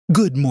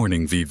Good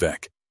morning,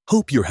 Vivek.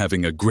 Hope you're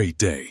having a great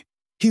day.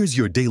 Here's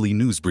your daily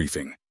news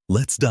briefing.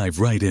 Let's dive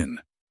right in.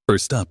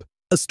 First up,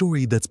 a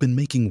story that's been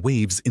making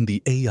waves in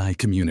the AI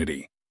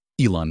community.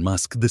 Elon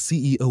Musk, the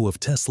CEO of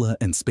Tesla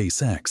and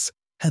SpaceX,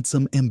 had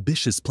some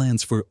ambitious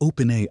plans for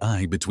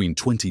OpenAI between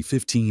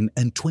 2015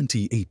 and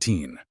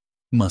 2018.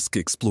 Musk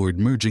explored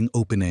merging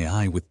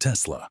OpenAI with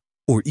Tesla,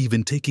 or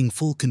even taking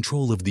full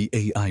control of the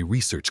AI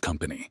research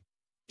company.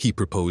 He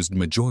proposed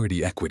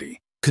majority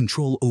equity,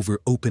 control over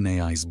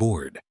OpenAI's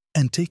board,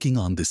 and taking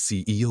on the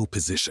CEO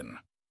position.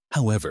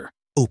 However,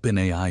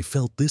 OpenAI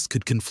felt this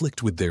could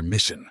conflict with their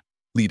mission,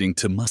 leading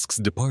to Musk's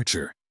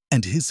departure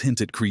and his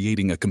hint at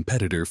creating a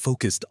competitor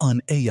focused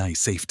on AI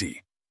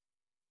safety.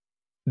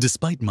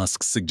 Despite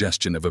Musk's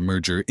suggestion of a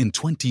merger in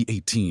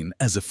 2018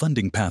 as a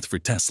funding path for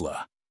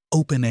Tesla,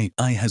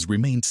 OpenAI has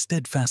remained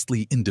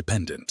steadfastly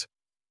independent.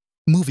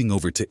 Moving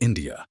over to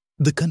India,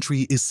 the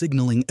country is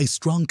signaling a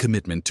strong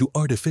commitment to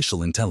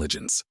artificial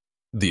intelligence.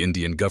 The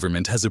Indian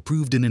government has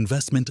approved an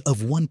investment of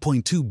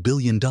 $1.2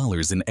 billion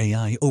in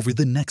AI over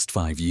the next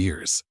 5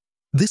 years.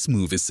 This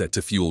move is set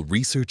to fuel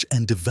research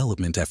and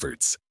development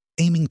efforts,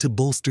 aiming to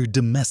bolster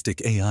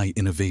domestic AI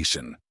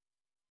innovation.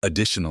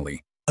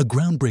 Additionally, a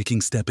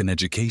groundbreaking step in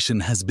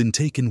education has been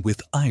taken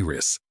with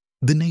Iris,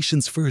 the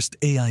nation's first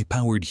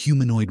AI-powered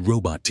humanoid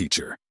robot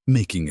teacher,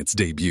 making its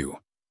debut.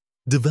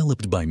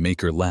 Developed by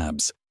Maker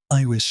Labs,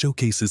 Iris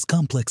showcases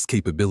complex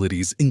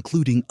capabilities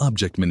including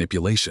object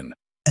manipulation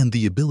and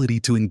the ability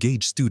to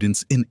engage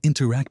students in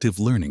interactive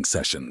learning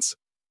sessions.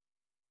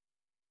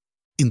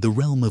 In the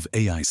realm of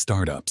AI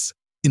startups,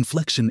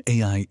 Inflection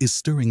AI is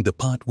stirring the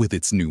pot with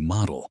its new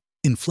model,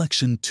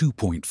 Inflection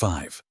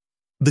 2.5.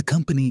 The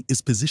company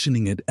is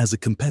positioning it as a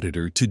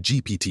competitor to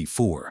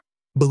GPT-4,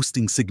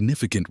 boasting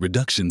significant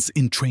reductions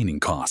in training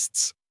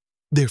costs.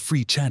 Their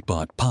free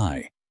chatbot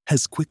Pi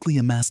has quickly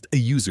amassed a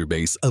user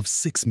base of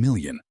 6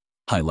 million,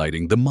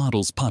 highlighting the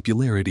model's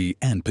popularity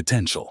and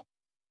potential.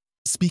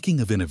 Speaking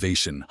of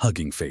innovation,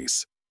 Hugging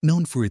Face,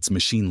 known for its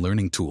machine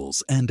learning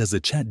tools and as a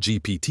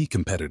ChatGPT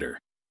competitor,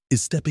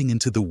 is stepping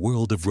into the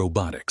world of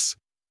robotics.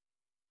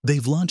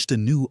 They've launched a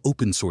new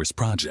open-source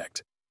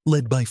project,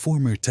 led by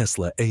former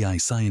Tesla AI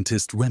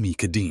scientist Remy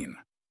Kadeen.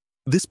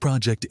 This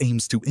project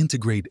aims to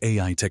integrate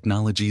AI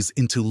technologies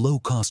into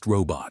low-cost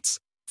robots,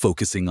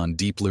 focusing on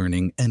deep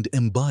learning and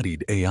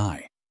embodied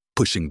AI,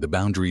 pushing the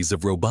boundaries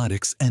of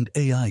robotics and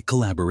AI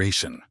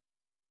collaboration.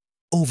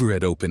 Over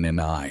at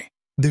OpenAI,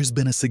 there's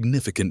been a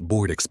significant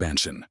board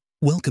expansion,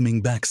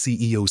 welcoming back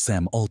CEO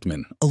Sam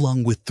Altman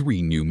along with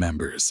 3 new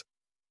members.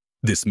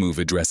 This move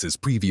addresses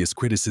previous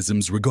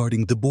criticisms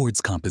regarding the board's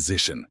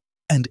composition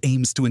and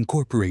aims to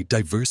incorporate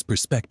diverse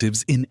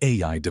perspectives in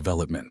AI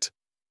development.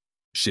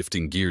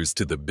 Shifting gears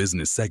to the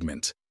business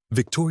segment,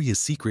 Victoria's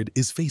Secret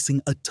is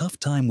facing a tough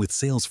time with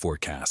sales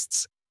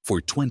forecasts for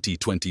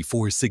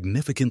 2024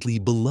 significantly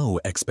below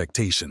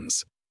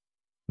expectations.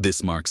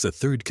 This marks a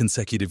 3rd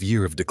consecutive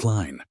year of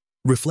decline,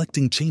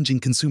 reflecting changing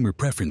consumer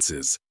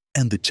preferences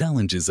and the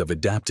challenges of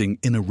adapting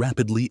in a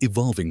rapidly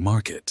evolving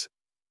market.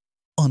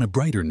 On a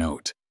brighter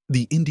note,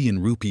 the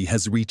Indian rupee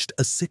has reached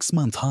a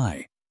 6-month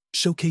high,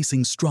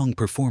 showcasing strong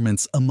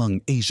performance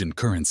among Asian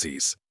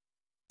currencies.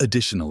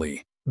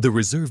 Additionally, the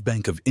Reserve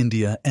Bank of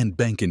India and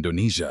Bank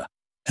Indonesia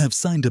have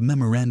signed a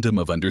memorandum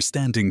of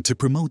understanding to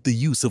promote the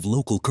use of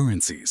local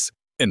currencies,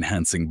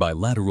 enhancing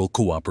bilateral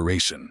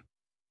cooperation.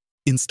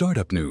 In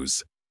startup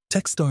news,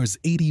 Techstars'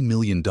 $80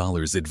 million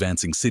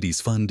Advancing Cities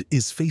Fund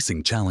is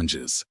facing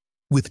challenges,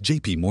 with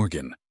JP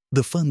Morgan,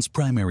 the fund's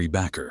primary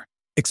backer,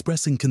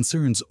 expressing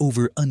concerns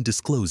over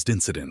undisclosed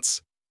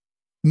incidents.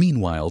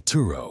 Meanwhile,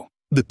 Turo,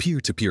 the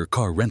peer-to-peer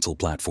car rental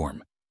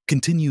platform,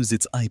 continues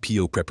its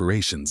IPO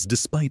preparations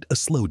despite a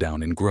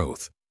slowdown in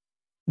growth.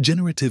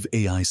 Generative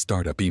AI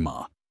startup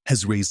EMA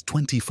has raised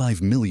 $25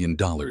 million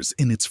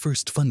in its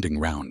first funding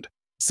round,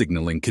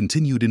 signaling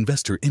continued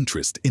investor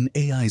interest in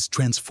AI's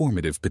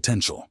transformative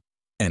potential.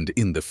 And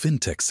in the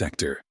fintech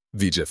sector,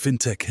 Vijay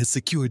Fintech has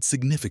secured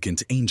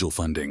significant angel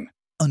funding,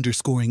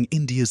 underscoring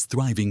India's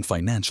thriving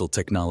financial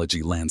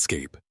technology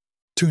landscape.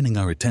 Turning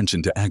our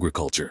attention to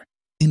agriculture,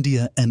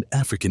 India and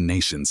African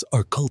nations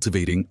are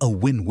cultivating a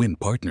win-win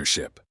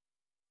partnership.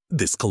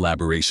 This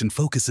collaboration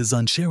focuses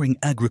on sharing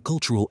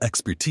agricultural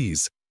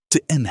expertise to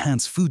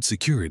enhance food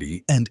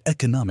security and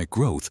economic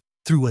growth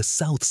through a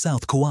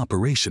South-South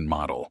cooperation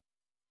model.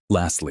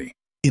 Lastly,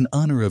 in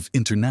honor of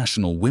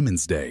International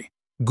Women's Day,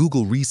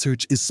 Google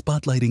Research is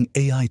spotlighting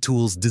AI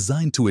tools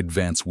designed to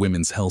advance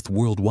women's health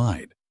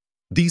worldwide.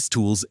 These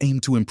tools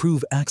aim to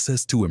improve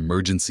access to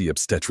emergency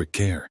obstetric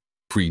care,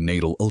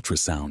 prenatal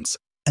ultrasounds,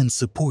 and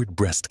support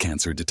breast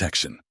cancer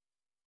detection.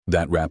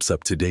 That wraps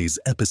up today's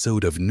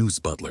episode of News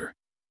Butler.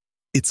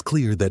 It's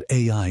clear that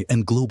AI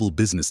and global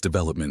business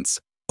developments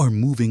are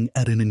moving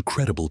at an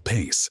incredible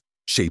pace,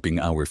 shaping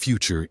our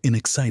future in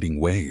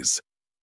exciting ways.